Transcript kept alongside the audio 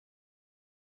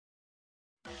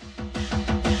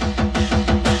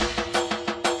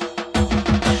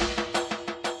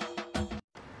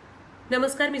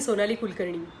नमस्कार, मी सोनाली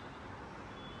कुलकर्णी.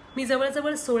 मी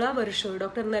जवळजवळ 16 वर्ष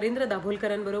डॉक्टर नरेंद्र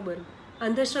दाभोलकरांबरोबर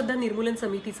अंधश्रद्धा निर्मूलन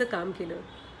समितीचं काम केलं.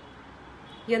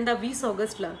 यंदा 20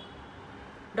 ऑगस्टला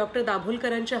डॉक्टर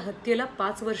दाभोलकरांच्या हत्येला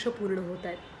 5 वर्ष पूर्ण होत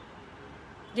आहेत.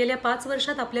 गेल्या 5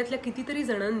 वर्षात आपल्यातल्या कितीतरी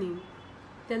जणांनी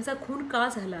त्यांचा खून का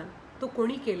झाला, तो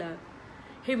कोणी केला,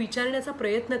 हे विचारण्याचा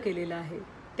प्रयत्न केलेला आहे.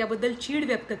 त्याबद्दल चीड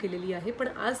व्यक्त केलेली आहे, पण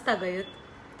आज तागायत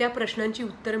त्या प्रश्नांची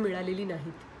उत्तरं मिळालेली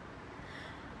नाहीत.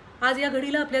 आज या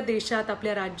घडीला आपल्या देशात,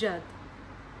 आपल्या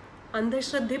राज्यात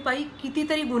अंधश्रद्धेपायी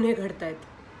कितीतरी गुन्हे घडत आहेत,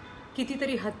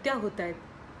 कितीतरी हत्या होत आहेत,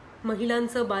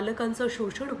 महिलांचं बालकांचं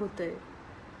शोषण होत आहे.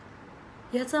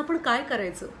 ह्याचं आपण काय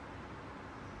करायचं?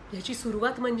 ह्याची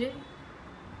सुरुवात म्हणजे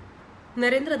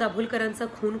नरेंद्र दाभोलकरांचा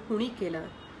खून कुणी केला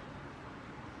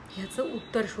ह्याचं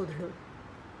उत्तर शोधणं.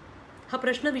 हा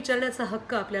प्रश्न विचारण्याचा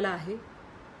हक्क आपल्याला आहे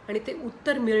आणि ते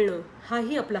उत्तर मिळणं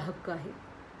हाही आपला हक्क आहे.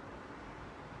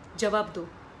 जवाब दो.